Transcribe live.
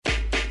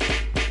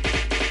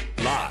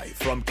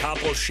from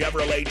Copple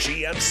Chevrolet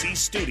GMC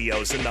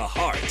Studios in the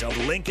heart of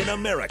Lincoln,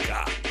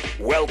 America.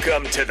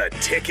 Welcome to the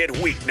Ticket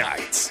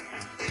Weeknights.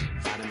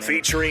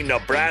 Featuring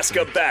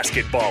Nebraska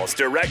Basketball's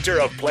Director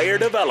of Player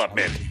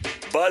Development,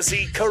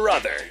 Buzzy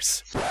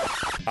Carruthers.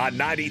 On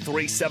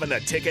 93.7 The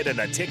Ticket and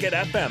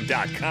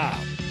theticketfm.com.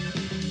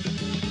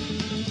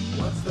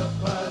 What's the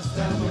buzz?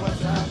 Tell me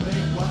what's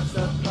happening. What's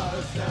the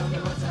buzz? Tell me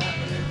what's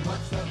happening.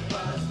 What's the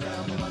buzz?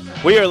 Tell me what's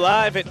happening. We are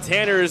live at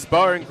Tanner's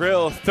Bar and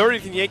Grill,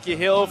 30th and Yankee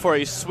Hill for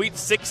a Sweet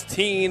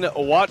 16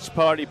 watch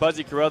party.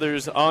 Buzzy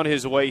Carruthers on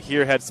his way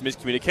here had some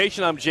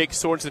miscommunication. I'm Jake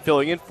Sorensen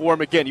filling in for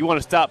him. Again, you want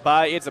to stop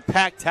by. It's a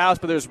packed house,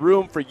 but there's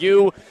room for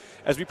you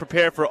as we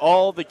prepare for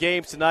all the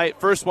games tonight.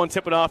 First one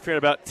tipping off here in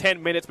about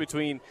 10 minutes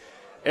between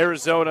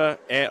Gonzaga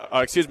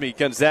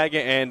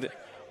and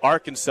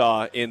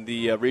Arkansas in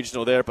the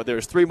regional there. But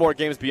there's three more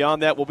games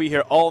beyond that. We'll be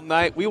here all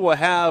night. We will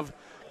have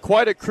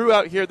quite a crew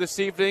out here this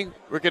evening.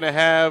 We're going to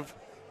have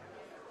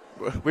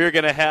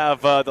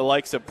the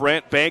likes of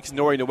Brent Banks,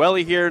 Nori Noelle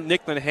here.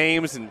 Nicklin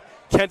Hames and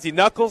Kenzie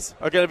Knuckles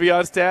are going to be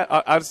on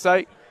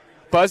site.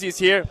 Buzzy's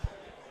here.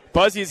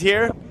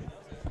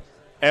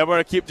 And we're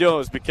going to keep doing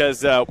this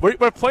because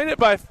we're playing it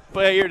by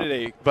ear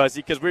today,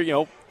 Buzzy, because we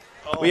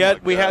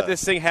had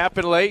this thing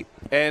happen late,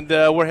 and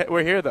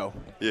we're here though.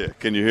 Yeah,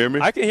 can you hear me?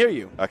 I can hear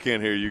you. I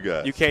can't hear you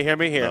guys. You can't hear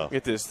me? Here, No.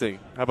 Get this thing.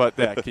 How about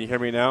that? Can you hear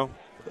me now?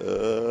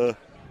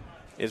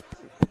 Is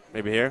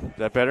maybe here? Is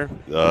that better?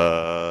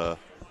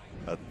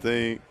 I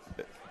think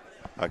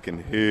I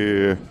can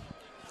hear.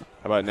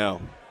 How about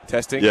now?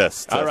 Testing?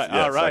 Yes. All right.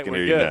 I can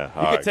We're hear good.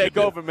 you now. You can take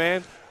over,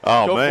 man.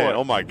 Oh, Go man. for it.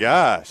 Oh, my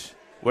gosh.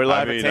 We're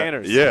live at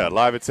Tanner's.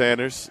 Live at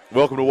Tanner's.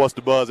 Welcome to What's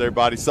the Buzz,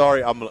 everybody.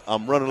 Sorry, I'm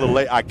running a little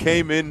late. I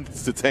came in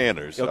to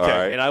Tanner's. Okay, all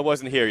right? and I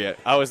wasn't here yet.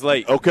 I was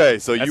late. Okay,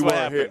 so That's you what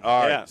weren't happened. here.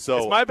 All right, yeah. so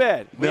it's my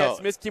bad. We No. had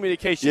some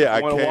miscommunication. yeah, I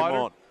You want came water?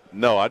 on.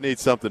 No, I need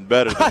something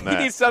better than that.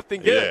 You need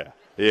something good.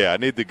 Yeah, I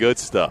need the good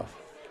stuff.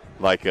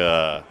 Like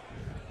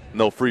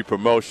no free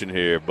promotion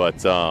here,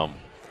 but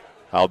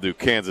I'll do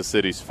Kansas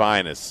City's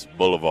finest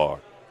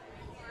Boulevard.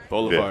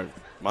 Boulevard.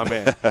 My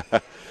man.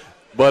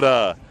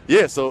 But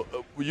so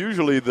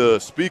usually the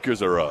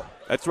speakers are up.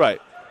 That's right.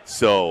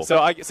 So So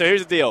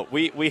here's the deal.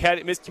 We had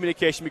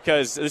miscommunication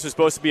because this was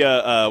supposed to be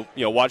a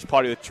watch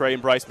party with Trey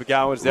and Bryce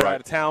McGowan's. They're Right. out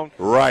of town.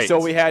 Right. So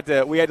we had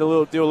to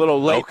do a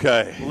little late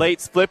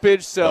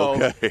slippage.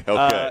 So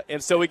Okay.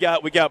 And so we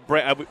got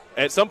Brent.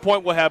 At some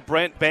point we'll have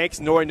Brent Banks,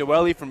 Nori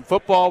Noelle from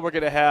football. We're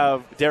going to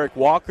have Derek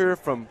Walker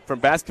from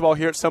basketball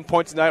here at some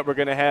point tonight. We're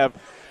going to have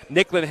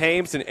Nicklin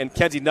Hames and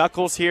Kenzie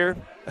Knuckles here.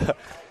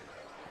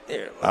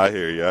 I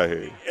hear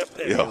you.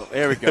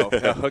 There we go.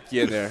 I'll hook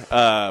you in there.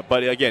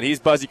 But again, he's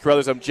Buzzy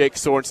Carruthers. I'm Jake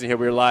Sorensen here.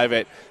 We're live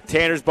at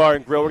Tanner's Bar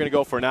and Grill. We're going to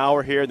go for an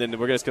hour here, and then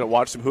we're just going to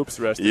watch some hoops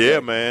the rest of the day. Yeah,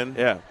 man.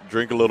 Yeah.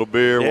 Drink a little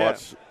beer, Yeah.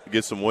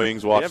 get some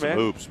wings, watch Yeah, some man.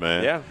 hoops,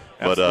 man. Yeah,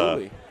 But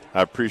absolutely.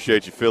 I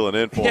appreciate you filling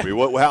in for Yeah. me.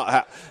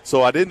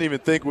 So I didn't even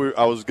think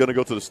I was going to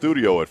go to the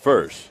studio at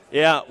first.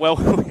 Yeah, well,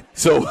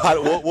 So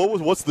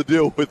what's the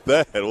deal with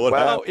that? What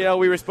happened?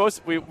 we were supposed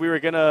to, we were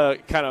going to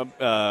kind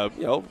of,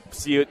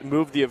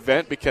 move the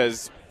event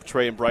because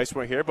Trey and Bryce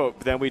weren't here, but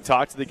then we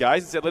talked to the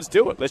guys and said, let's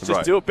do it. Let's just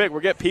Right. do it big. We'll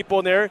get people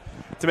in there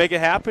to make it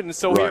happen, and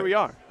so here Right. we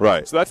are.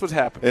 Right. So that's what's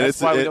happened. And That's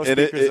why we don't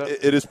speakers up.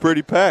 it is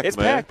pretty packed, It's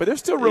man. packed, but there's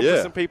still room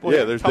for some people Yeah,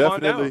 here. there's Come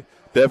on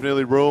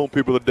definitely room.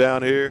 People are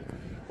down here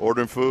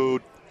ordering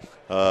food,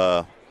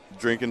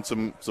 drinking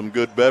some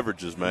good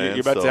beverages, man.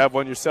 You're about to have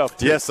one yourself,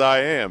 too. Yes, I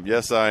am.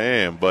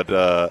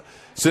 But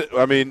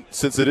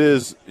since it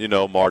is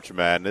March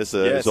Madness,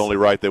 Yes. it's only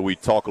right that we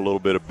talk a little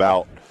bit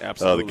about the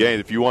Absolutely. game.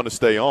 If you want to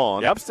stay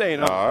on, Yeah, I'm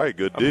staying on. All right,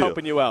 good I'm deal.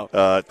 helping you out.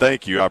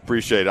 Thank you. I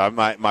appreciate it.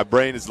 My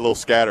brain is a little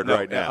scattered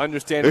right now.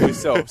 Understandably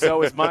so.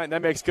 So is mine.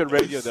 That makes good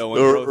radio, though,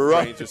 when both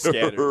brains are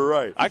scattered.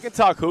 Right. I can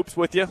talk hoops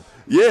with you.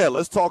 Yeah,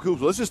 let's talk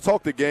hoops. Let's just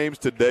talk the games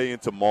today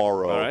and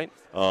tomorrow. All right.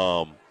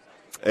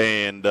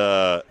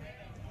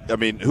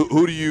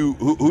 Who do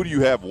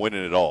you have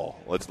winning it all?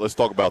 Let's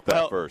talk about that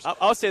Well, first.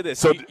 I'll say this.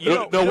 So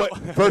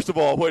wait. First of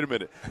all, wait a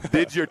minute.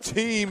 Did your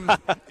team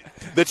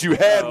that you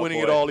had Oh, winning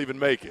boy. it all even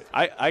make it?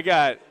 I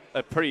got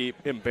a pretty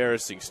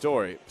embarrassing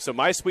story. So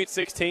my Sweet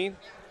 16,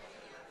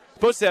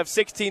 supposed to have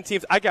 16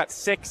 teams. I got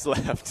 6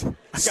 left.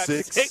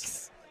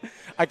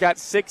 I got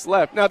 6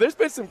 left. Now, there's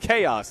been some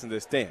chaos in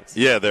this dance.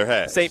 Yeah, there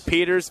has. St.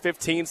 Peter's,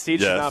 15 seed,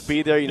 should Yes. not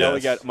be there. We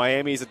Yes. got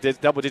Miami's a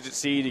double-digit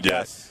seed. You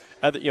Yes.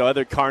 got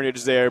other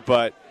carnage there.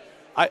 But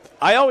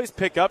I always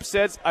pick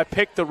upsets. I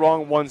picked the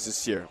wrong ones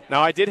this year.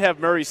 Now, I did have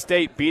Murray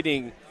State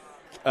beating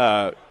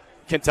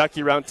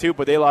Kentucky round 2,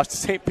 but they lost to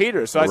St.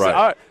 Peter's. So I said, Right.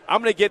 all right,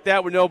 I'm going to get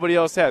that where nobody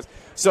else has.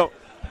 So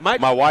my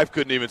wife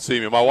couldn't even see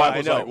me. My wife I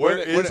was know. like, we're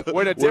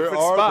in a different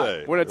are spot.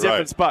 they? We're in a different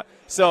Right. spot.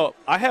 So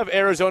I have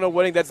Arizona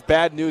winning. That's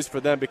bad news for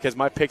them because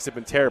my picks have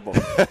been terrible.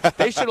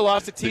 They should have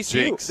lost to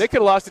TCU. jinx. They could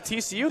have lost to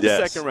TCU in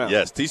the second round.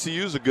 Yes,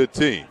 TCU's a good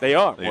team. They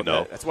are. You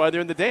know. That's why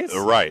they're in the dance.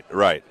 Right.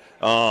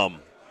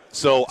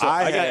 So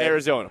I got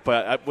Arizona,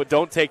 but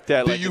don't take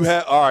that. Do you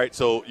have all right?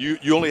 So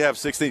you only have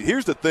 16.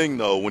 Here's the thing,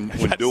 though, when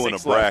got doing a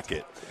 6 left.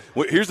 bracket.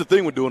 Here's the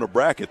thing when doing a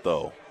bracket,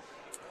 though.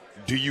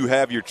 Do you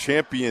have your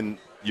champion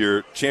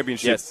your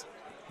championship.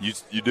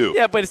 Yes. You do.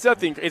 Yeah, but it's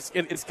nothing.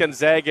 It's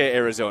Gonzaga,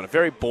 Arizona.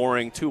 Very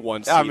boring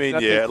 2-1 seed. I mean,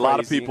 Nothing a lot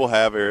of crazy. people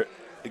have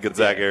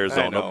Gonzaga, Yeah,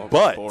 Arizona. I know,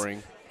 But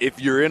boring.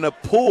 if you're in a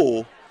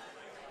pool,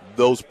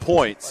 those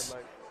points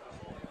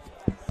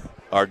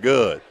are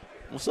good.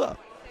 What's up?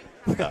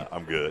 Nah,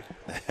 I'm good.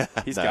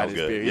 He's Nah, got I'm his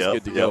good. beer. He's Yep,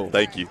 good to yep, go.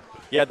 Thank you.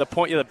 Yeah,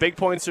 the big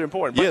points are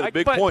important. Yeah, But the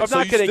big but points. I'm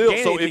not So you going to still-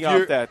 gain so if anything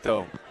you're- off that,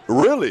 though.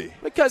 Really?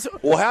 Because,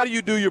 Well, how do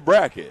you do your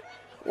bracket?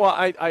 well,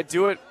 I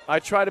do it. I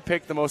try to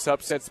pick the most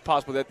upsets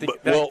possible that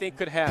I think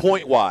could happen.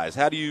 Point-wise,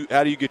 how do you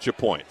get your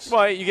points?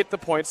 Well, you get the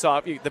points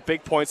off. The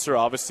big points are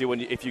obviously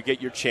if you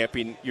get your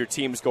champion, your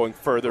team's going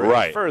further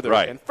Right, and further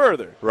right. and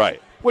further.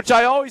 Right. Which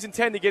I always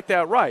intend to get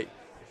that right.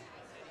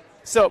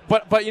 So,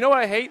 but you know what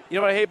I hate? You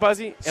know what I hate,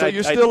 Buzzy? So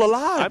you're still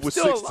alive I'm with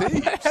still 6 alive.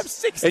 teams. I have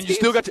 6 And you teams.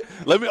 still got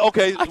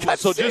okay. I got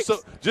So 6.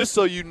 just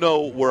so you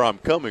know where I'm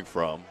coming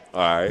from,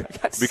 all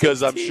right? got 6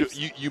 Because I'm teams.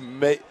 sure you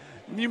may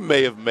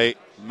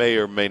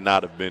or may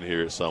not have been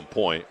here at some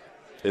point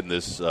in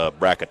this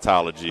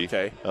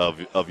bracketology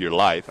of your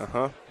life.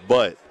 Uh-huh.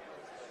 But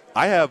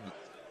I have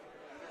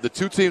the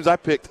 2 teams I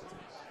picked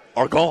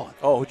are gone.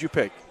 Oh, who'd you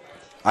pick?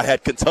 I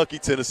had Kentucky,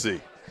 Tennessee.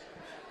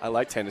 I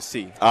like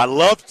Tennessee. I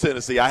loved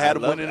Tennessee. I had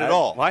them love- winning it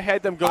all. I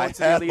had them going I to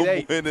the had Elite them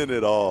Eight. winning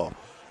it all.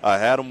 I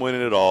had them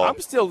winning it all.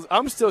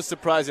 I'm still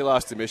surprised they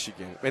lost to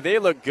Michigan. I mean, they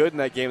looked good in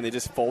that game, and they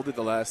just folded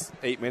the last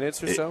 8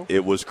 minutes or so.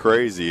 It was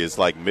crazy. It's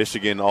like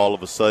Michigan all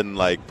of a sudden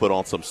put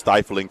on some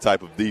stifling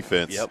type of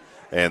defense. Yep.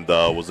 And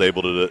was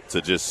able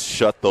to just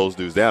shut those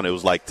dudes down. It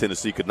was like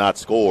Tennessee could not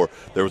score.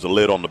 There was a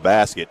lid on the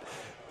basket.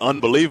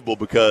 Unbelievable,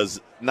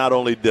 because not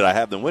only did I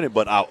have them winning,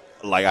 but I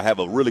have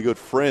a really good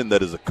friend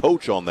that is a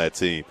coach on that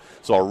team.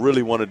 So I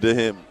really wanted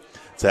him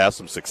to have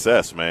some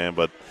success, man.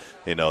 But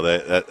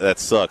that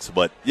sucks.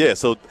 But yeah,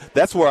 so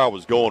that's where I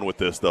was going with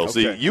this, though. Okay.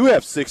 See, you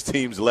have 6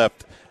 teams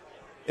left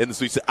in the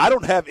Sweet 16. I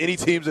don't have any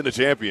teams in the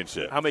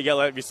championship. How many got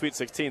left in your Sweet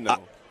 16, though?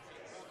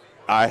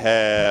 I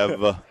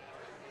have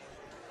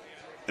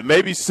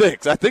maybe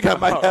 6. I think I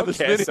might have as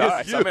okay, many sorry.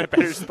 as you. So I'm in a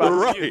better spot than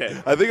right. you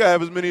then. I think I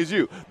have as many as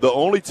you. The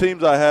only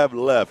teams I have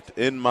left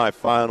in my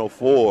Final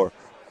Four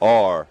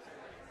are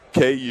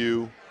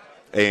KU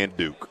and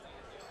Duke.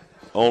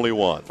 Only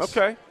ones.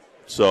 Okay.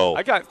 So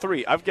I got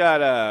 3. I've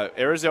got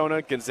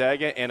Arizona,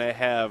 Gonzaga, and I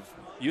have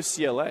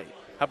UCLA.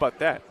 How about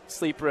that?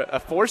 Sleeper, a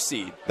 4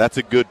 seed that's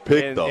a good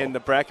pick, though. in the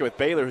bracket with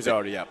Baylor, who's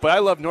already out. But I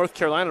love North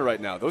Carolina right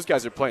now. Those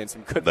guys are playing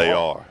some good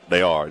ball.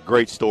 They are.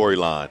 Great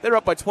storyline. They're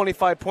up by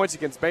 25 points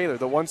against Baylor,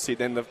 the 1 seed,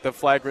 and the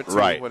flagrant 2.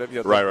 Right.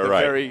 Whatever, Right. the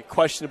very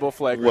questionable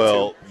flagrant 2.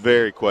 Well,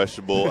 very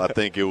questionable. I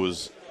think it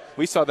was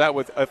We saw that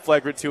with a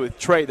flagrant 2 with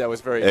Trey that was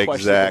very Exactly.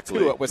 questionable,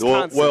 too, at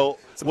Wisconsin. Well,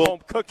 some home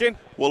cooking.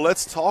 Well,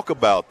 let's talk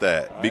about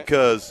that right.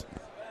 because,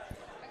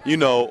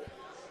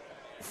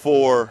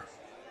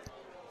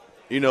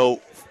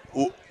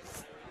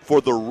 for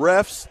the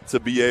refs to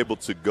be able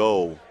to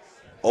go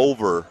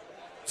over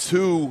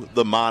to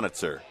the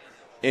monitor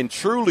and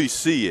truly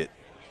see it,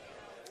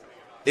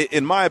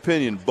 in my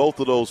opinion, both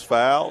of those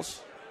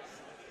fouls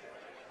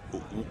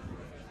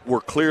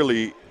were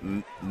clearly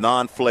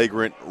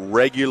non-flagrant,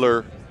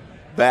 regular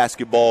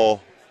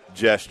basketball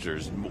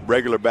gestures,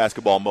 regular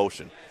basketball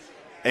motion.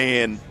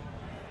 And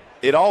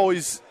it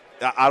always,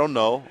 I don't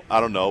know,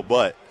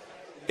 but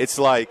it's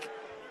like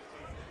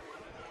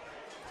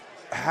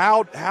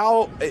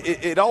how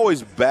it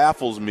always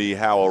baffles me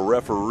how a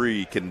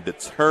referee can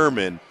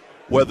determine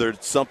whether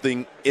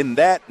something in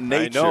that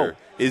nature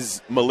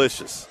is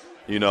malicious,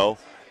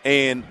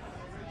 and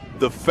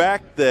the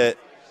fact that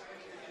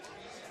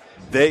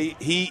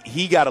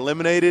he got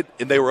eliminated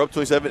and they were up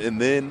 27 and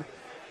then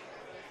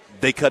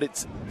they cut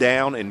it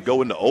down and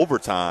go into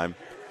overtime.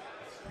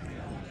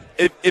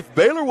 If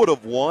Baylor would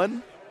have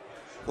won,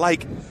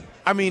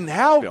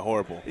 how? Be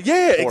horrible.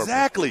 Yeah, Horrible.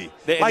 exactly.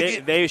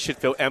 They should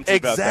feel empty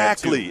about that,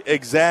 too.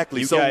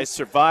 Exactly. You So guys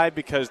survived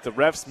because the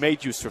refs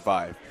made you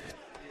survive.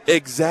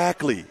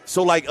 exactly.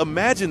 So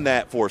imagine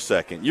that for a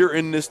second. You're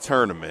in this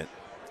tournament.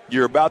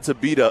 You're about to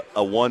beat a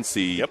 1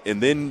 seed,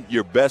 and then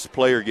your best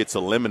player gets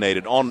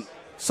eliminated on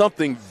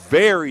something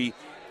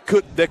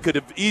that could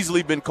have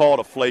easily been called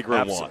a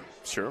flagrant one.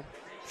 Sure.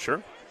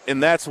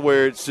 And that's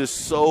where it's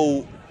just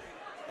so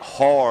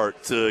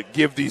hard to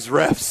give these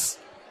refs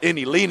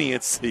any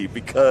leniency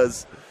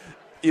because,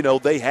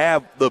 they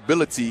have the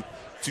ability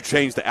to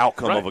change the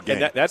outcome of a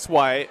game. And that's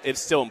why it's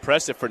still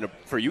impressive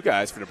for you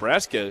guys, for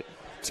Nebraska,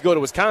 to go to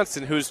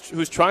Wisconsin,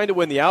 who's trying to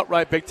win the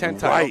outright Big Ten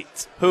title.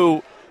 Right.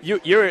 Who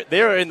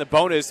they're in the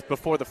bonus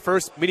before the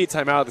first media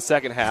timeout of the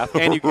second half,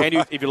 and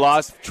if you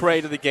lost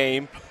Trey to the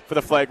game for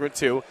the flagrant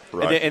 2,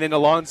 Right. and then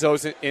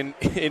Alonzo's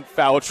in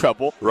foul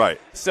trouble. Right.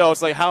 So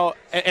it's like how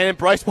 – and then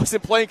Bryce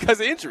wasn't playing because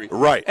of injury.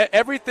 Right.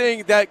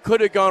 Everything that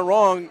could have gone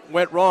wrong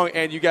went wrong,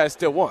 and you guys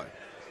still won.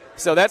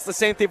 So that's the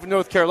same thing for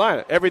North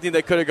Carolina. Everything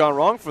that could have gone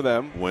wrong for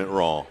them Went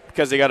wrong.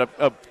 because they got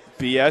a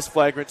BS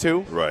flagrant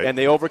 2, Right. and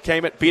they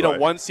overcame it, beat a Right.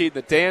 1 seed in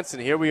the dance,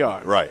 and here we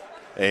are. Right.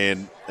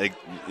 And,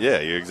 yeah,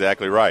 you're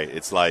exactly right.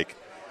 It's like,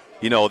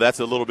 that's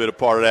a little bit of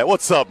part of that.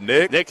 What's up,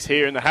 Nick? Nick's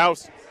here in the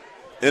house.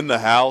 In the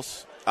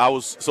house. I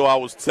was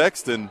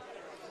texting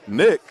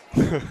Nick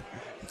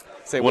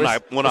Say, when I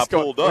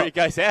pulled up. Where you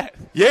guys at?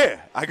 Yeah,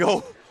 I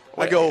go.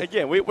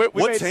 Again, we What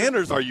made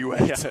Tanners are you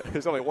at? Yeah,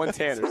 there's only one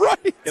Tanner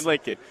Right. in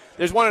Lincoln.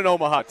 There's one in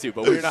Omaha too,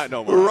 but we're not in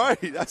Omaha.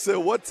 Right. I said,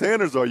 what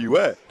Tanners are you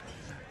at?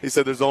 He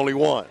said, there's only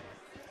one.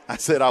 I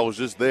said, I was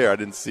just there. I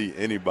didn't see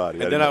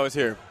anybody. And then I was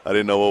here I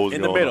didn't know what was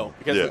in going the middle on.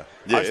 because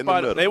yeah, our in the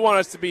spot, middle. they want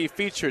us to be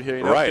featured here.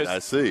 You know, Right, because, I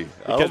see. I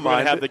because don't we're gonna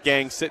mind have it. the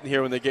gang sitting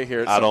here when they get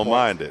here. At I some don't point.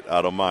 mind it.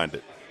 I don't mind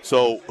it.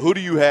 So, who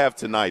do you have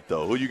tonight,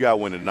 though? Who you got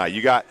winning tonight?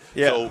 You got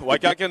I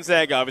got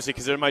Gonzaga, obviously,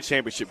 because they're in my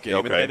championship game.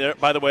 Okay. And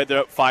by the way, they're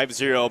up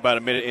 5-0 about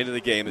a minute into the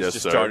game. It's Yes,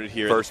 just sir. started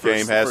here. First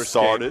game has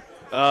started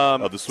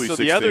of the Sweet so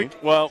 16.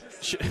 The other,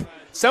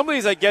 some of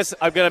these, I guess,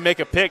 I'm going to make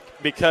a pick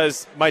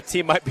because my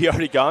team might be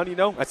already gone. You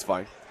know, that's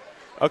fine.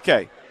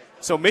 Okay,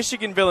 so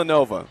Michigan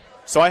Villanova.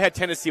 So I had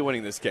Tennessee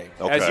winning this game,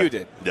 as you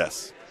did.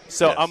 Yes.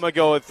 So Yes. I'm going to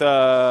go with.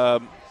 I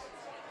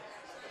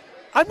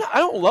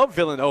don't love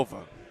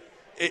Villanova.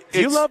 Do you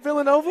It's- love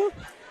Villanova?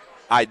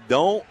 I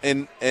don't,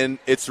 and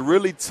it's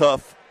really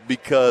tough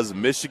because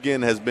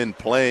Michigan has been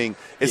playing.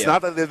 It's Yeah.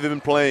 not that they've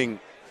been playing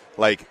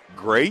like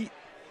great,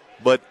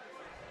 but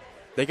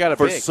They got a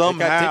for big. They got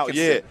somehow,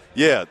 Dickinson.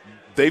 yeah,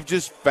 they've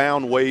just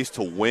found ways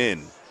to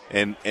win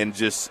and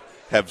just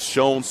have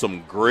shown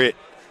some grit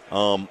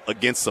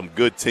against some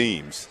good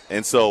teams,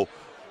 and so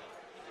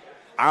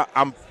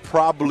I'm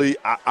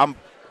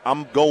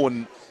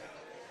going.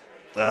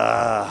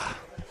 I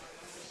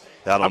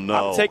don't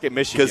know. I'm taking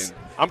Michigan.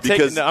 I'm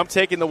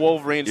taking the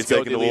Wolverines. You're to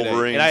go taking the to Elite Eight.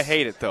 Wolverines? And I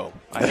hate it though.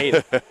 I hate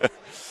it.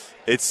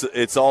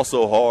 It's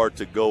also hard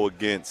to go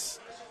against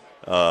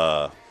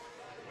Villanova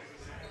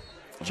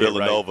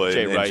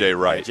and Jay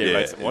Wright, Jay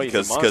Wright's- well, he's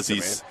a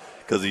monster,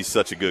 because he's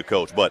such a good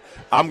coach. But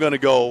I'm going to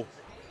go.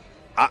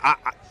 I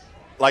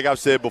like I've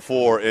said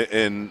before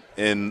in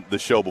the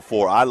show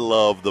before, I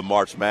love the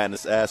March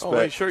Madness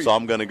aspect. Sure so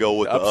I'm going to go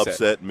with the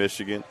upset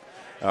Michigan.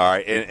 All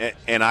right,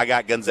 and I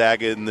got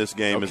Gonzaga in this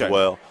game as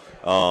well.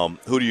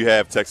 Who do you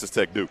have? Texas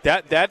Tech, Duke.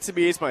 That to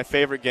me is my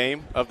favorite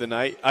game of the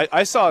night.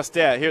 I saw a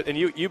stat here, and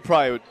you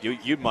probably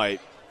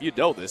you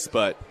know this,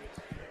 but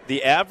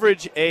the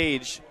average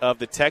age of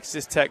the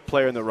Texas Tech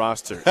player in the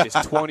roster is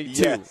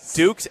 22. Yes.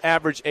 Duke's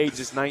average age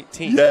is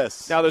 19.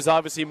 Yes. Now there's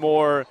obviously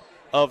more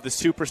of the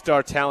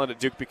superstar talent at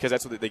Duke because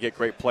that's what they get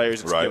great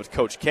players. It's, with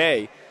Coach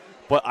K.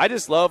 But I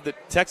just love the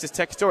Texas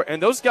Tech story.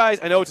 And those guys,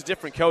 I know it's a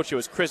different coach. It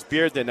was Chris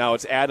Beard then. Now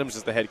it's Adams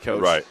as the head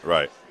coach.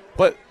 Right.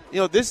 But,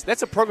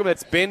 that's a program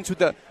that's been to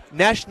the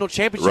national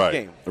championship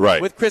game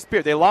with Chris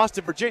Beard. They lost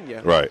to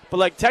Virginia. Right. But,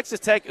 like, Texas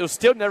Tech, it will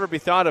still never be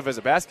thought of as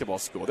a basketball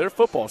school. They're a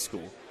football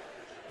school.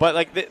 But,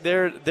 like,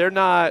 they're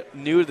not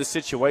new to the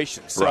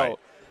situation. So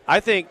I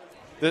think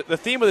the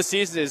theme of the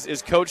season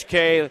is Coach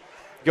K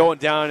going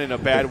down in a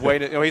bad way.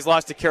 He's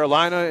lost to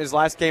Carolina in his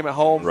last game at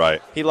home.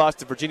 Right. He lost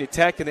to Virginia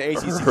Tech in the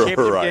ACC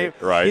championship game.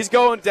 Right. He's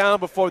going down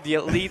before the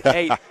Elite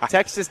Eight.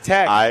 Texas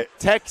Tech.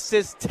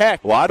 Texas Tech.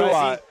 Why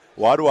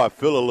do I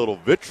feel a little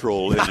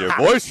vitriol in your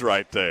voice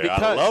right there?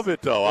 Because I love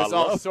it, though. There's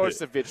all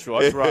sorts of vitriol.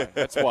 That's right.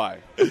 That's why.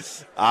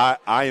 I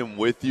am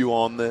with you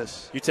on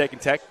this. You taking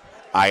Tech?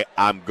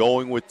 I'm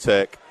going with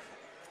Tech.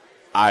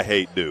 I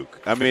hate Duke.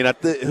 I mean,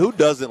 who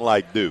doesn't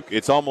like Duke?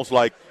 It's almost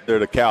like they're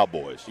the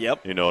Cowboys.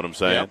 Yep. You know what I'm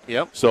saying?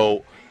 Yep.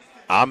 So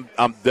I'm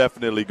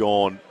definitely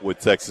going with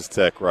Texas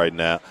Tech right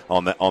now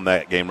on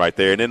that game right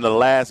there. And then the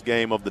last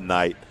game of the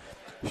night,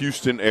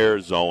 Houston,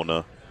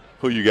 Arizona.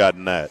 Who you got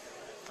in that?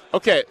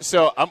 Okay,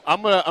 so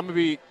I'm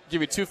gonna give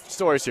you two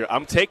stories here.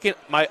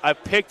 I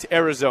picked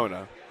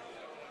Arizona.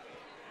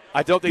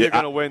 I don't think they're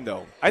going to win,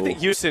 though. I think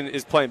Houston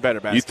is playing better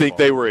basketball. You think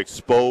they were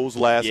exposed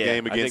last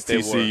game against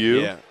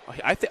TCU?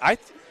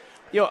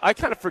 Yeah. I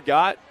kind of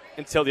forgot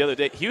until the other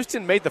day.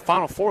 Houston made the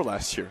Final Four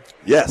last year.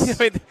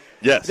 Yes.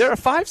 Yes. They're a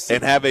 5 seed.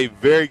 And have a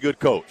very good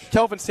coach.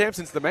 Kelvin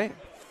Sampson's the man.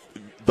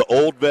 The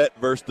old vet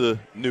versus the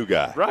new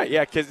guy. Right,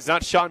 yeah, because it's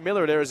not Sean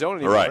Miller at Arizona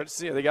anymore. Right.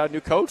 They got a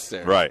new coach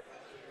there. Right.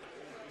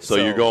 So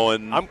you're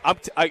going.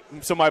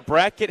 So my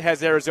bracket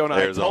has Arizona.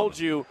 I told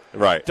you,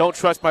 don't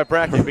trust my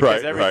bracket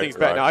because everything's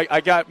bad. Now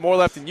I got more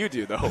left than you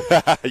do, though.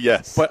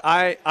 Yes. But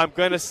I'm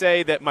going to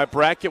say that my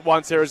bracket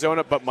wants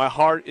Arizona, but my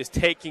heart is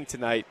taking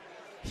tonight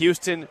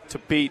Houston to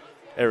beat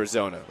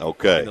Arizona.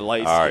 Okay. In the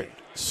late all right. game.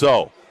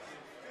 So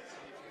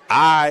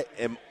I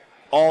am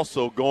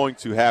also going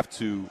to have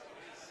to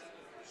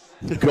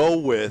go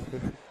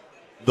with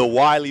the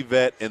wily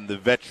vet and the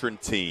veteran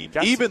team.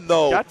 Even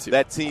though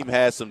that team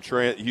has some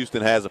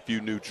Houston has a few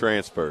new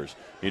transfers,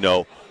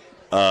 they've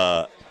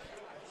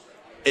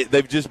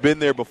just been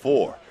there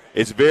before.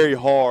 It's very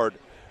hard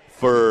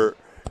for,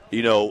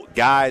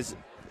 guys,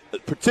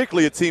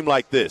 particularly a team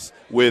like this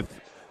with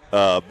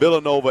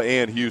Villanova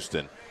and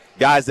Houston,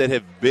 guys that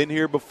have been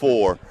here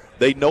before.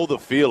 They know the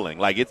feeling.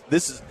 Like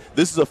this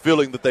is a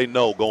feeling that they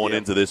know going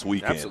into this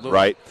weekend, absolutely.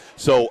 Right?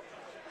 So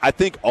I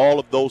think all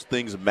of those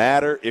things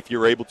matter if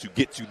you're able to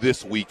get to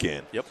this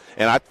weekend. Yep.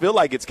 And I feel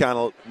like it's kind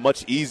of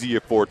much easier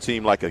for a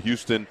team like a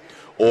Houston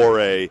or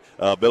a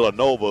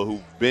Villanova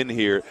who've been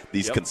here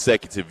these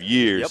consecutive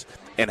years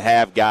and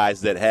have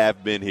guys that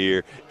have been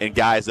here and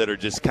guys that are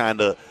just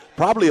kind of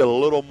probably a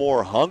little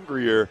more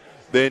hungrier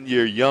than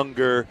your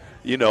younger,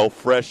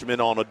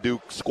 freshmen on a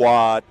Duke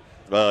squad,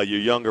 your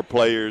younger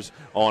players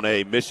on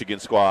a Michigan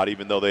squad,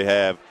 even though they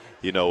have,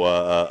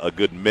 a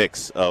good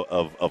mix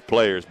of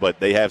players. But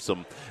they have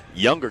some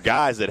younger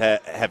guys that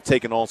have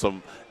taken on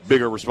some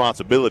bigger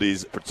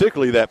responsibilities,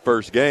 particularly that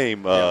first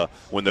game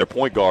when their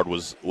point guard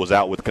was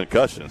out with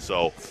concussion.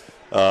 So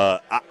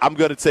I'm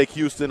going to take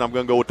Houston. I'm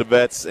going to go with the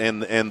vets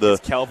and the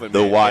Kelvin,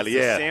 the man. Wiley.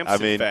 That's the Yeah,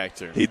 Samson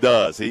factor. He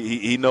does.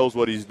 He knows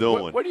what he's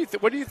doing. What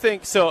do you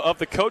think? So of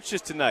the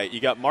coaches tonight, you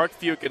got Mark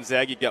Few at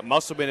Gonzaga, you got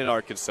Musselman in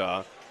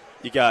Arkansas,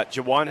 you got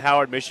Jawan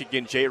Howard,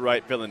 Michigan, Jay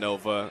Wright,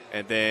 Villanova,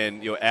 and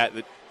then at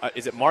the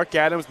is it Mike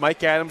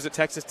Adams at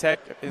Texas Tech?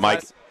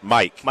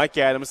 Mike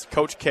Adams,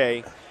 Coach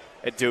K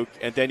at Duke,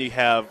 and then you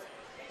have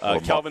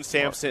Kelvin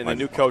Sampson and the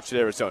new coach at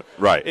Arizona.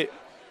 Right.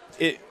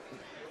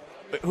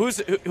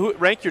 Who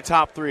rank your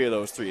top three of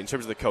those three in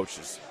terms of the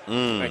coaches?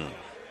 Like,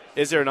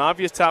 is there an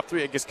obvious top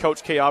three? I guess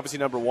Coach K obviously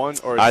number one,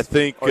 or I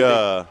think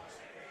in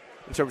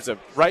terms of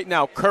right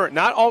now, current,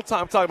 not all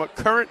time. I'm talking about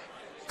current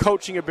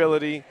coaching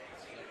ability.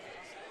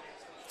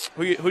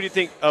 Who do you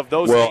think of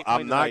those? Well,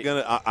 I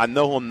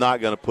know I'm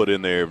not gonna put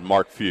in there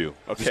Mark Few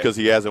just because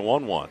he hasn't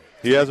won one.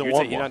 He hasn't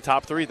won one. He's on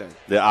top three then.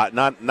 Yeah,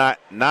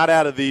 not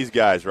out of these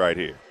guys right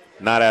here.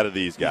 Not out of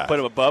these guys. You put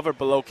him above or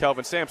below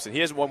Kelvin Sampson. He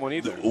hasn't won one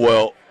either.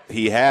 Well,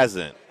 he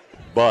hasn't,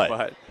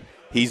 but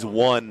he's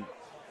won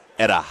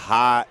at a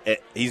high.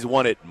 He's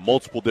won at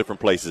multiple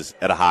different places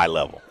at a high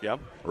level. Yep.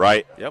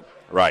 Right. Yep.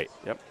 Right.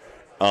 Yep.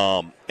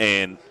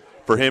 And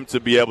for him to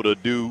be able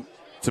to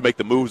make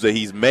the moves that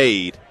he's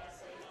made,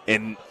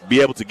 and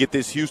be able to get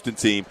this Houston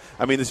team.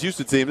 I mean, this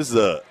Houston team. This is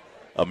a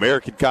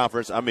American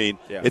Conference. I mean,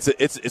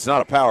 it's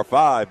not a Power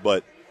 5,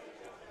 but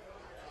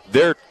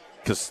they've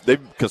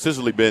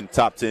consistently been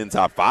top 10,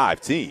 top 5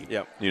 team.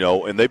 Yep.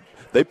 And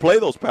they play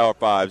those Power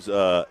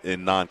 5s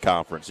in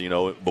non-conference.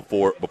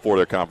 Before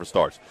their conference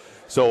starts.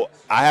 So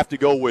I have to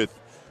go with,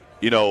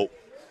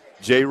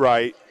 Jay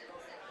Wright,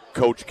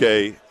 Coach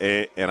K,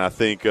 and I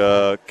think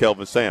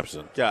Kelvin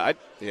Sampson.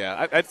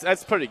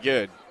 That's pretty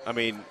good. I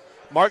mean,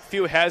 Mark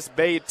Few has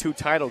made 2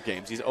 title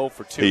games. He's 0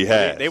 for 2. He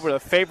has. They were the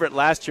favorite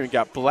last year and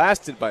got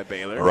blasted by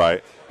Baylor.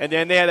 Right. And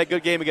then they had a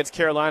good game against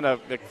Carolina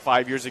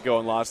 5 years ago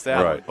and lost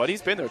that one. But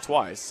he's been there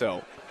twice,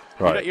 so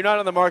you're not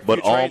on the Mark Few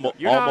train.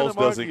 But almost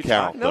doesn't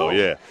count, though,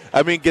 yeah.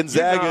 I mean,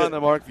 Gonzaga. You're not on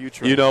the Mark Few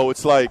train.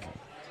 It's like,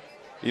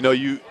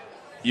 you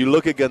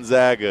look at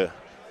Gonzaga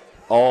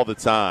all the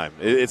time.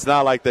 It's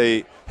not like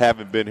they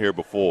haven't been here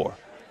before.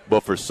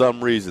 But for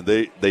some reason,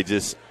 they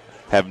just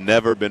have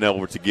never been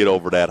able to get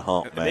over that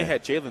hump, man. They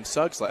had Jalen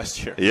Suggs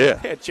last year. Yeah.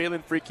 They had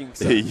Jalen freaking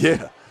Suggs.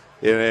 Yeah.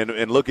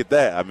 And look at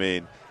that. I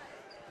mean,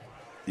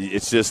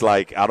 it's just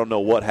like, I don't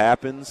know what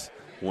happens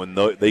when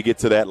they get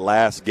to that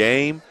last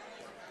game.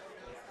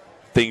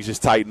 Things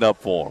just tighten up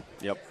for them.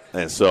 Yep.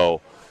 And so,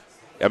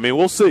 I mean,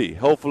 we'll see.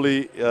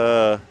 Hopefully,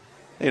 I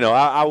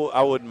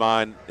wouldn't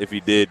mind if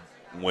he did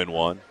win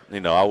one.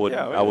 I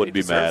wouldn't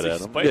be mad at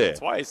him. Played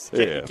twice.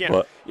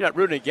 You're not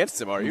rooting against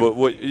him, are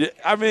you?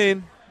 I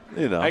mean,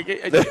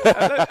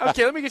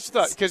 okay, let me get your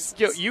thoughts, because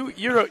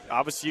you're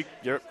obviously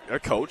you're a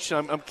coach.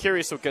 And I'm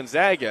curious. So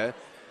Gonzaga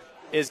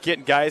is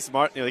getting guys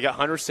smart. They got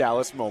Hunter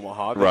Salas from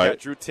Omaha. They got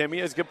Drew Timme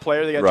as a good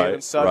player. They got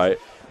Jalen Suggs.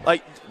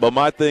 Right. But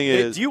my thing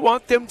is, do you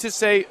want them to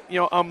say,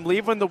 I'm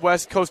leaving the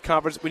West Coast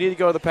Conference. We need to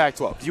go to the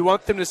Pac-12. Do you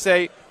want them to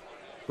say,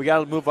 we got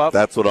to move up?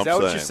 That's what I'm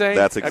saying. What you're saying?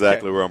 That's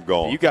exactly where I'm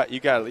going. You got.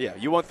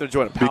 You want them to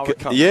join a power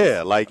conference.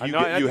 Yeah, like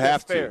you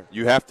have to. Fair.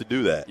 You have to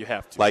do that. You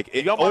have to. Like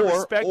you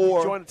respect.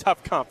 You join a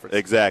tough conference.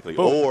 Exactly.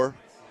 Boom. Or,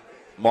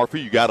 Mark,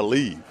 you got to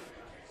leave.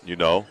 You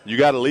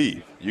got to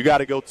leave. You got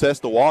to go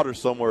test the water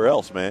somewhere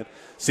else, man.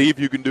 See if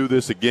you can do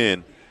this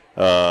again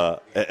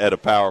at a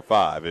Power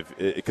 5,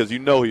 because he's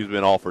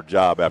been offered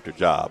job after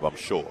job. I'm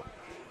sure.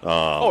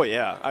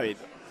 I mean,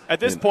 at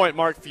this point,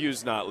 Mark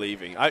Few's not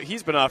leaving.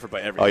 He's been offered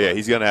by everyone. Oh yeah,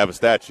 he's going to have a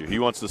statue. He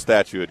wants the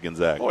statue at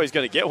Gonzaga. Oh, he's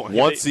going to get one.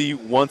 Once he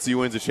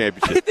wins a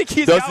championship. I think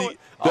he's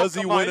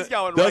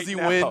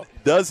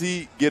Does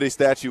he get a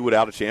statue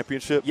without a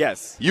championship?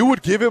 Yes. You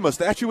would give him a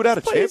statue without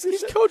a championship?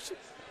 He's coaching.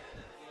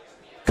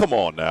 Come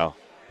on now.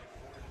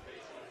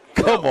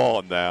 Come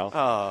on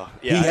now.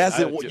 Yeah, he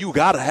hasn't. You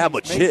got to have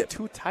a chip.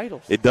 2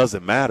 titles. It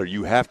doesn't matter.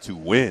 You have to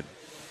win.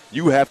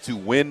 You have to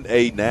win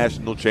a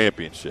national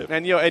championship.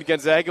 And, Ed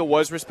Gonzaga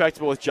was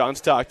respectable with John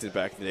Stockton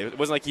back in the day. It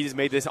wasn't like he just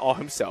made this all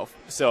himself.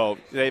 So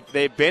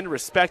they've been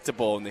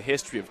respectable in the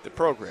history of the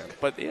program.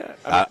 But, yeah,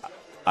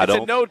 it's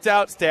a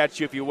no-doubt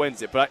statue if he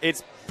wins it. But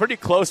it's pretty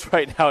close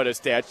right now to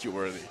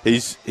statue-worthy.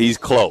 He's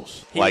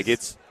close.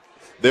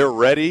 They're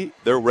ready.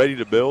 They're ready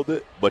to build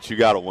it, but you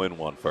got to win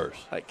one first.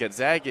 Like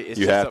Gonzaga is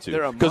you have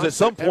to. Because at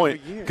some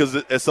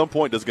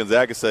point, does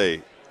Gonzaga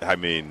say, I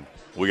mean,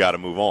 we got to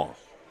move on?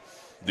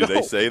 Do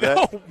they say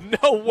that?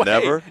 No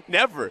way.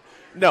 Never?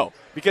 No,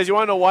 because you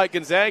want to know why?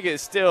 Gonzaga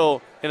is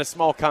still in a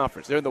small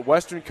conference. They're in the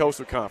Western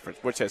Coastal Conference,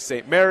 which has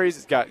St. Mary's.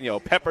 It's got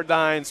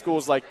Pepperdine,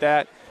 schools like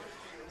that.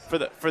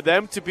 For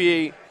them to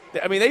be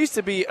I mean, they used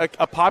to be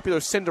a popular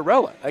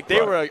Cinderella. Like they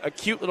Right. were a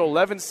cute little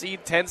 11 seed,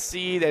 10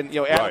 seed, and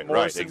Right,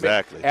 Morrison.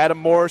 exactly. Adam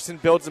Morrison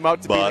builds them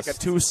out to be like a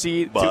Bust. 2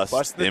 seed,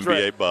 Bust. in the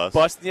NBA bust.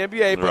 bust in the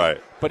NBA. But,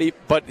 Right.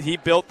 But he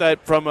built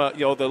that from the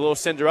little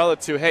Cinderella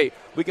to, hey,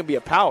 we can be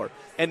a power,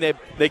 and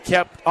they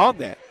kept on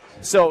that.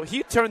 So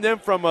he turned them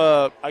from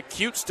a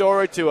cute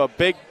story to a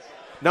big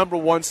number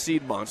 1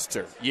 seed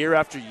monster year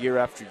after year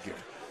after year.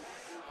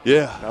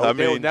 Yeah, No,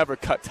 they will never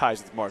cut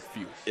ties with Mark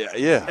Few.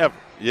 yeah, Ever.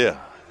 yeah.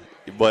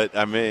 But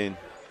I mean,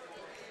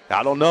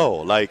 I don't know.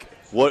 Like,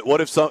 what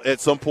if at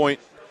some point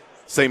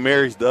St.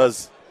 Mary's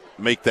does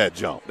make that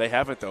jump? They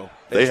haven't, though.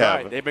 They tried.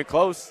 haven't. They've been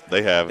close.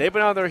 They haven't. They've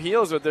been on their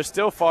heels, but they're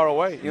still far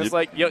away. It's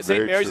like St.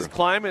 very Mary's true. is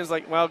climbing. It's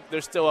like, well,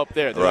 they're still up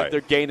there. Right.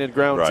 They're gaining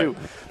ground Right. too,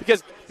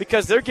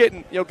 because they're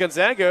getting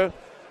Gonzaga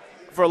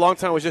for a long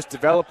time was just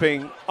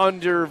developing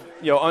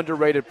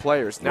underrated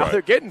players. Now Right.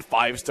 they're getting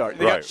 5-star.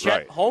 They got Right, Chet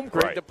right,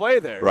 Holmgren right. to play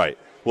there. Right.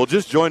 Well,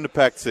 just join the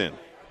Pac-10.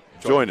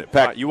 Join it.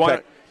 All right, you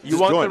want just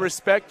the join it.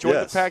 respect? Join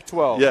Yes. the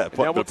Pac-12. Yeah, and then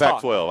we'll the talk.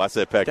 Pac-12. I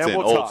said Pac-10. Then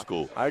we'll old talk.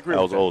 school. I agree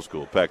That with was that. old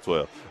school.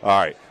 Pac-12. All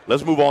right.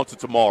 Let's move on to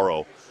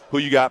tomorrow. Who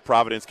you got?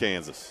 Providence,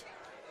 Kansas.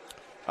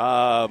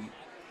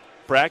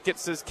 Bracket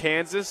says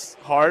Kansas.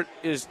 Heart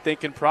is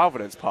thinking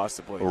Providence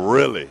possibly.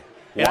 Really?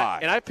 And Why?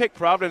 I picked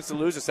Providence to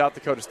lose to South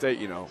Dakota State.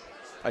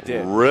 I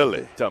did.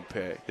 Really? Dumb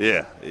pick.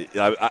 Yeah,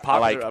 I Popular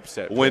like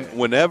upset pick.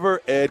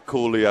 Whenever Ed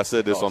Cooley, I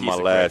said this Oh, on my he's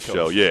a last great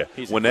show. coach. Yeah,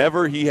 He's a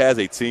whenever he has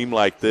a team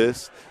like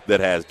this that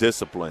has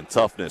discipline,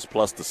 toughness,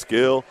 plus the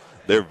skill,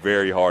 they're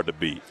very hard to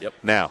beat. Yep.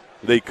 Now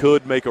they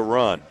could make a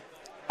run.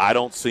 I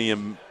don't see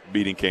him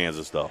beating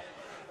Kansas though,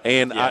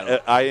 and Yeah.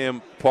 I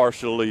am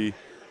partially,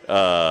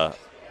 I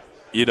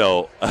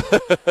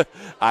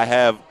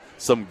have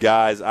some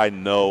guys I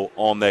know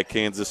on that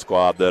Kansas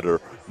squad that are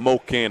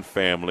Mocan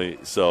family,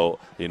 so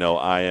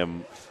I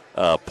am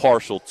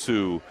partial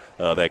to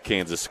that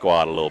Kansas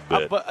squad a little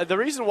bit. But the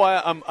reason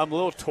why I'm a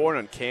little torn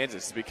on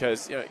Kansas is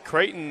because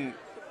Creighton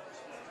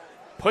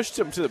pushed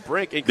them to the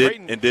brink, and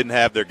Creighton didn't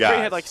have their guys.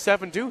 Creighton had like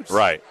 7 dudes.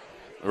 Right.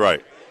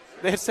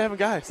 They had 7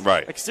 guys.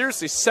 Right. Like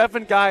seriously,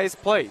 7 guys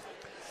played.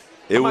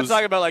 I'm not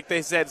talking about like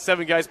they said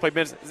 7 guys played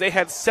minutes. They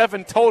had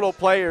 7 total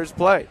players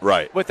play.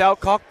 Right. Without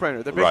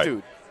Kalkbrenner, the big Right.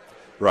 dude.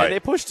 right. And they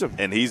pushed him.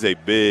 And he's a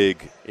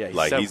big, Yeah, he's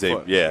like 7 he's a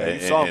foot. yeah, Yeah, you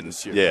and, saw him and-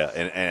 this year. yeah,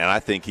 and I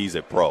think he's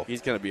a pro.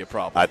 He's going to be a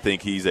problem. I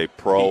think he's a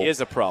pro. He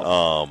is a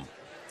problem.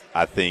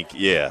 I think,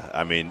 yeah.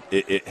 I mean,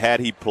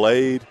 had he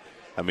played,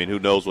 I mean, who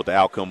knows what the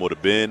outcome would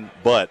have been,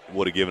 but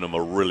would have given him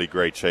a really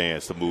great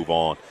chance to move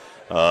on.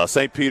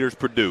 St. Peter's,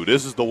 Purdue.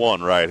 This is the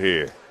one right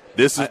here.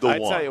 This is the I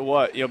one. tell you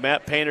what,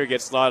 Matt Painter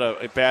gets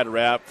a bad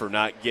rap for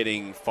not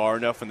getting far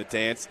enough in the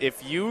dance.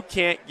 If you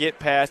can't get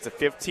past a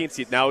 15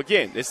 seed, now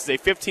again, this is a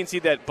 15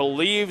 seed that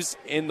believes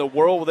in the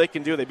world what they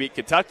can do. They beat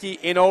Kentucky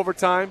in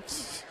overtime.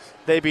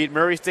 They beat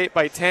Murray State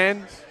by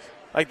 10.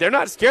 Like, they're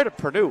not scared of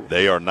Purdue.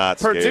 They are not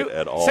scared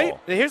at all.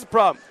 Here's the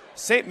problem.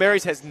 St.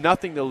 Mary's has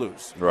nothing to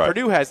lose. Right.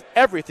 Purdue has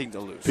everything to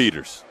lose.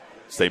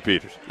 St.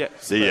 Peter's. Yeah.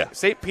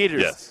 St.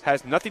 Peter's Yes.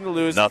 has nothing to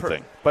lose.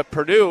 Nothing. But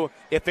Purdue,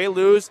 if they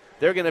lose,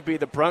 they're going to be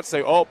the brunt.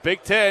 Say, oh,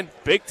 Big Ten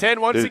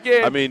once Dude,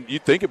 again. I mean, you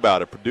think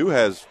about it. Purdue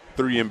has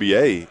 3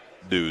 NBA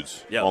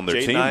dudes on their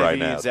Jaden team Ivey, right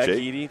now. Zach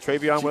Edey,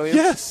 Travion Williams.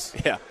 Yes.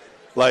 Yeah.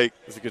 Like,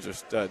 Those are good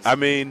studs. I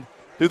mean,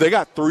 dude, they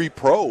got 3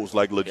 pros,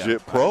 like legit Yeah,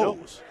 I know.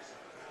 pros.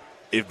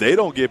 If they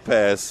don't get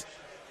past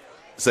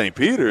St.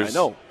 Peter's, I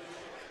know.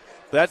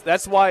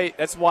 That's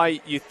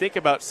why you think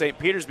about St.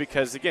 Peter's,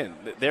 because again,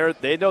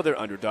 they know they're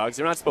underdogs.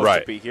 They're not supposed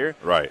Right. to be here.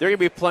 Right. They're going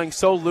to be playing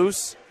so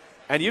loose,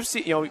 and you've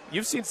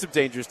seen some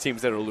dangerous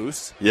teams that are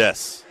loose.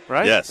 Yes.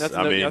 Right? Yes. Nothing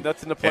I to- mean,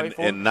 nothing to play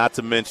for. And not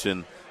to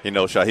mention,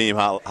 Shaheem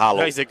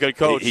Hollow. He's a good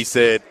coach.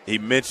 He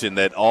mentioned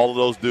that all of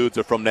those dudes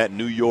are from that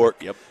New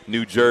York,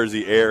 New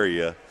Jersey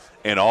area,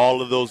 and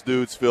all of those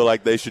dudes feel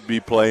like they should be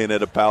playing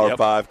at a Power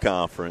 5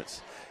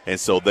 conference. And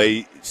so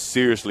they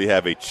seriously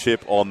have a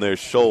chip on their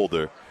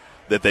shoulder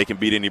that they can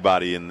beat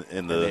anybody in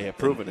they have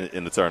proven the it.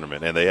 in the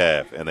tournament, and they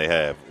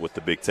have with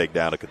the big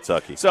takedown of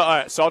Kentucky. So, all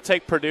right, so I'll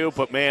take Purdue,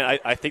 but man,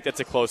 I think that's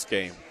a close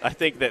game. I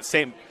think that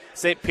St.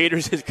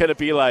 Peter's is going to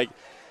be like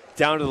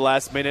down to the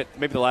last minute,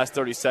 maybe the last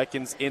 30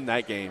 seconds in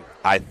that game.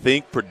 I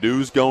think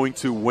Purdue's going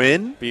to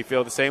win. Do you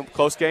feel the same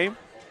close game?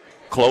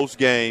 Close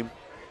game.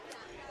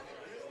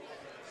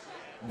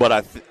 But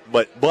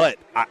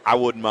I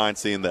wouldn't mind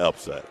seeing the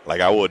upset.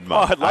 Like, I wouldn't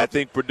mind. I'd love I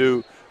think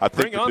Purdue. I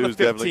think Bring on the Purdue's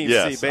definitely. 15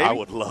 Yes, seed, baby. I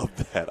would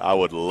love that. I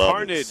would love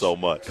Carnage. it so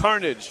much.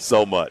 Carnage.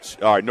 So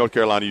much. All right, North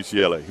Carolina,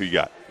 UCLA. Who you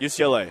got?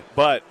 UCLA.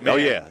 But, man. Oh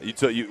yeah, we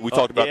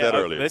talked about that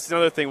earlier. That's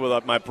another thing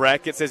with my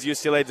bracket says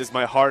UCLA. Does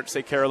my heart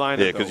say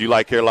Carolina? Yeah, because you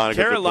like Carolina. 'cause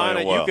they're Carolina,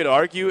 playing well. you could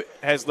argue,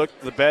 has looked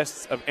the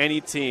best of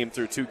any team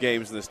through 2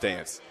 games in the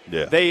stands.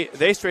 Yeah.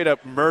 They straight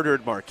up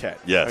murdered Marquette.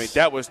 Yes. I mean,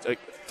 that was a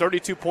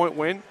 32-point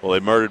win. Well, they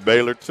murdered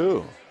Baylor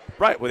too.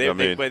 Right. Well,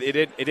 but it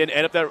didn't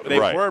end up that they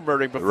Right. were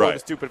murdering before Right. the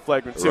stupid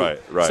flagrant 2.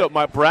 Right. So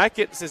my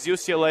bracket says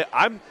UCLA.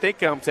 I'm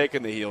thinking I'm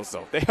taking the heels,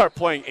 though. They are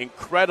playing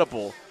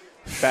incredible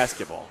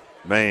basketball.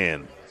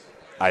 Man,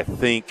 I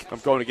think. I'm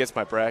going against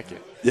my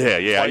bracket. Yeah.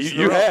 Twice in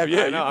a You row. have.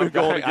 Yeah, I know, you've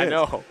been going I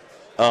against.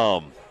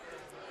 know.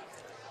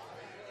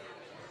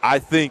 I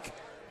think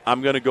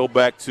I'm going to go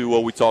back to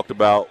what we talked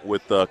about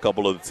with a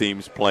couple of the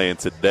teams playing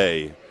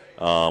today,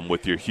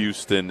 with your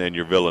Houston and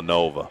your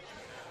Villanova.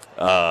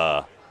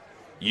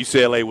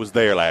 UCLA was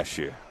there last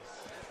year.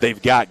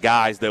 They've got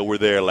guys that were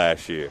there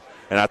last year,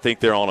 and I think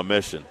they're on a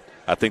mission.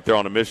 I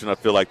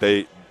feel like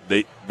they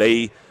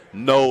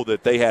know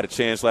that they had a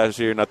chance last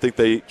year, and I think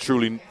they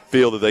truly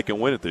feel that they can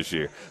win it this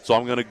year. So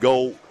I'm going to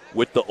go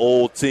with the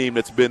old team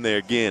that's been there,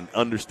 again,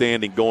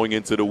 understanding going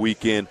into the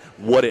weekend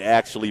what it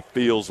actually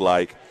feels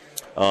like.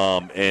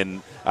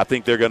 And I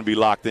think they're going to be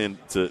locked in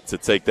to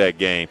take that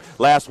game.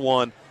 Last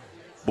one,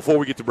 before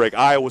we get to break,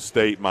 Iowa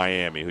State,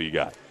 Miami. Who you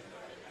got?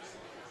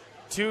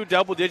 2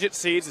 double-digit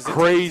seeds. Is it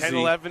Crazy. 10,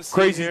 11 seeds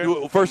Crazy.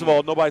 here? First of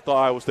all, nobody thought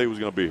Iowa State was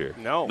going to be here.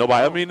 No.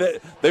 Nobody. No. I mean,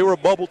 they were a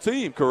bubble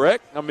team,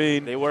 correct? I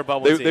mean, They were a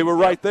bubble team. They were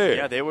right there.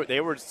 Yeah, they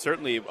were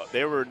certainly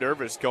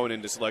nervous going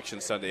into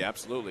Selection Sunday.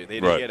 Absolutely, they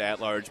didn't get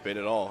at-large bid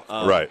at all.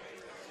 Right.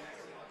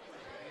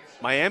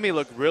 Miami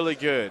looked really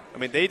good. I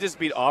mean, they just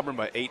beat Auburn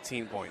by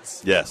 18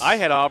 points. Yes. I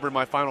had Auburn in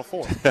my Final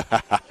Four.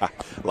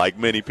 Like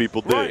many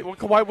people did. Right. Well,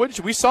 why wouldn't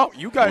you?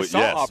 You guys saw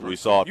yes, Auburn. we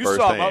saw it You saw them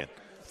firsthand. up.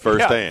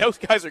 Firsthand. Yeah, those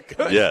guys are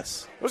good.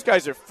 Yes. Those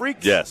guys are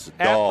freaks. Yes.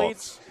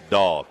 Athletes.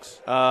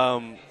 Dogs.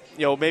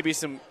 Maybe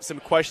some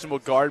questionable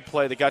guard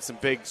play. They got some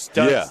big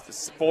studs. Yeah. The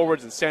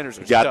forwards and centers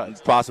are Got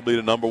studs. possibly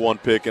the number 1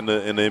 pick in the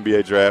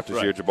NBA draft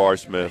this year, Jabari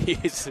Smith.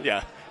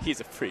 He's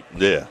a freak.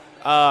 Yeah.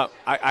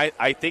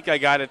 I think I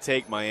got to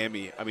take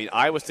Miami. I mean,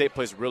 Iowa State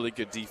plays really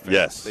good defense.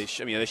 Yes.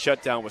 They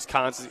shut down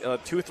Wisconsin.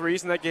 2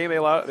 threes in that game.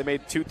 They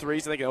made 2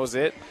 threes. I think that was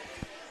it.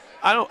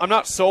 I'm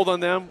not sold on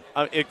them.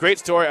 A great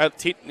story.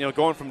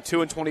 Going from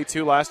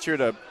 2-22 last year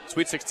to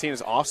Sweet 16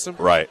 is awesome.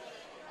 Right.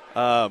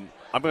 I'm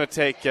going to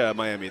take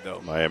Miami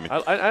though. Miami.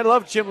 I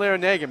love Jim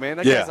Larinaga, man.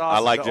 That guy's awesome. I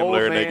like Jim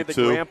Larinaga the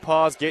too. The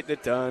grandpa's getting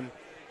it done.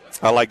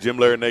 I like Jim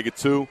Larinaga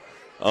too.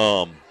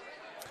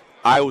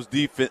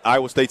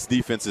 Iowa State's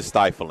defense is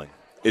stifling.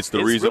 It's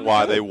the reason really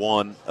why good. they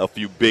won a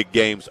few big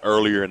games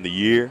earlier in the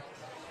year.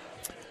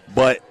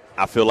 But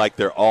I feel like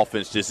their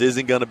offense just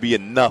isn't going to be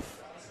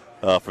enough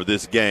for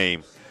this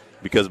game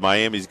because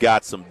Miami's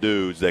got some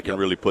dudes that can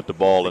really put the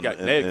ball in.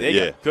 They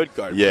got good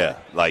guard. Yeah,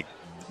 like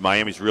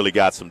Miami's really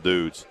got some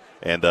dudes.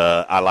 And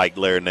I like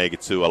Larinaga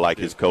too. I like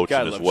his coaching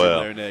as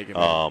well.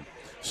 Larinaga,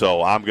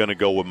 so I'm going to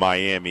go with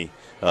Miami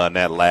in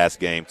that last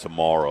game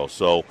tomorrow.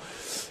 So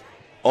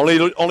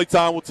only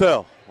time will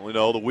tell.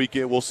 The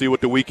weekend, we'll see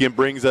what the weekend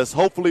brings us.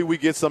 Hopefully we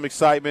get some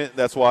excitement.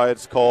 That's why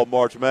it's called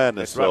March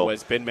Madness. That's right. Well,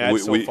 it's been mad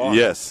so far.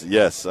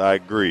 Yes, I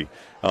agree.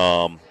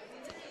 But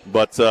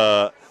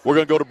we're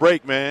going to go to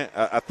break, man.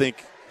 I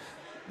think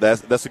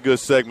that's a good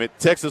segment.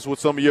 Text us with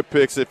some of your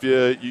picks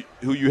who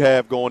you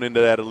have going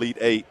into that Elite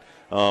Eight.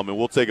 And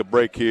we'll take a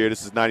break here.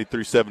 This is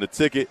 93.7 The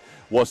Ticket.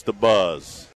 What's the buzz?